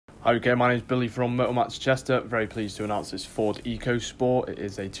Okay, my name is Billy from Motor Manchester. Very pleased to announce this Ford EcoSport. It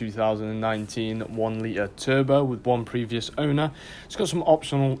is a 2019 1-litre turbo with one previous owner. It's got some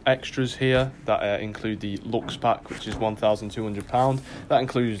optional extras here that include the Lux Pack, which is £1,200. That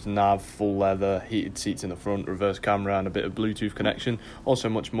includes nav, full leather, heated seats in the front, reverse camera and a bit of Bluetooth connection. Also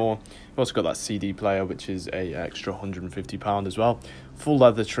much more. We've also got that CD player, which is a extra £150 as well. Full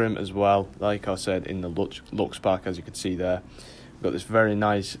leather trim as well, like I said, in the Lux Pack, as you can see there. Got this very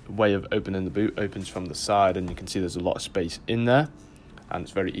nice way of opening the boot. Opens from the side and you can see there's a lot of space in there, and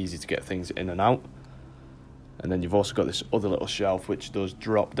it's very easy to get things in and out. And then you've also got this other little shelf which does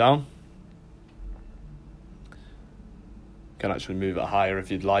drop down. You can actually move it higher if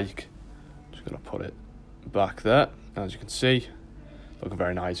you'd like. Just going to put it back there. As you can see, looking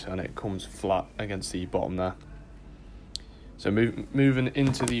very nice, and it comes flat against the bottom there. So moving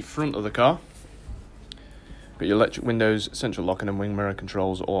into the front of the car, got your electric windows, central locking and wing mirror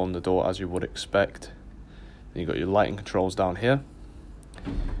controls all on the door as you would expect. Then you've got your lighting controls down here.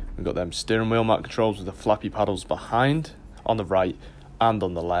 We've got them steering wheel mount controls with the flappy paddles behind, on the right and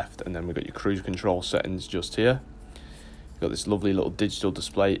on the left. And then we've got your cruise control settings just here. You've got this lovely little digital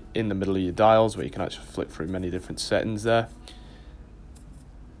display in the middle of your dials where you can actually flick through many different settings there.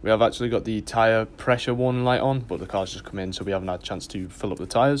 We have actually got the tyre pressure warning light on, but the car's just come in so we haven't had a chance to fill up the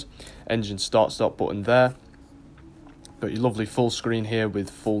tyres. Engine start-stop button there. Got your lovely full screen here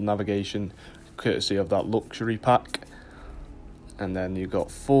with full navigation, courtesy of that luxury pack. And then you've got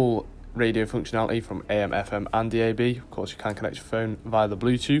full radio functionality from AM, FM and DAB. Of course, you can connect your phone via the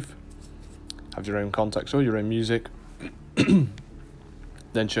Bluetooth. Have your own contacts or your own music.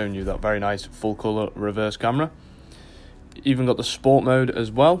 Then showing you that very nice full colour reverse camera. Even got the sport mode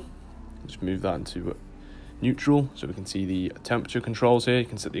as well. Just move that into neutral so we can see the temperature controls here. You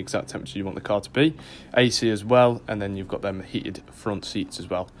can set the exact temperature you want the car to be. AC as well, and then you've got them heated front seats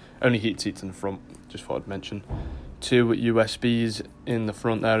as well. Only heated seats in the front, just thought I'd mention. 2 USBs in the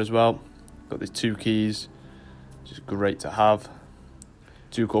front there as well. Got these 2 keys, which is great to have.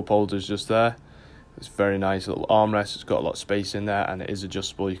 2 cup holders just there. It's very nice little armrest. It's got a lot of space in there and it is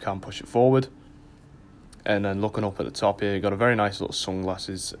adjustable. You can push it forward. And then looking up at the top here, you've got a very nice little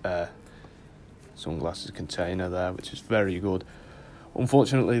sunglasses container there, which is very good.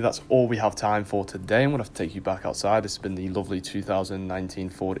 Unfortunately, that's all we have time for today. I'm going to have to take you back outside. This has been the lovely 2019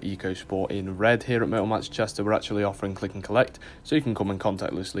 Ford EcoSport in red here at Motor Manchester. We're actually offering click and collect, so you can come and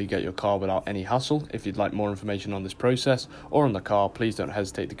contactlessly get your car without any hassle. If you'd like more information on this process or on the car, please don't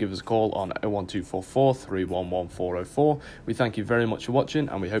hesitate to give us a call on 01244 311 404. We thank you very much for watching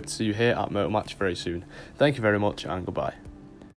and we hope to see you here at Motor Match very soon. Thank you very much and goodbye.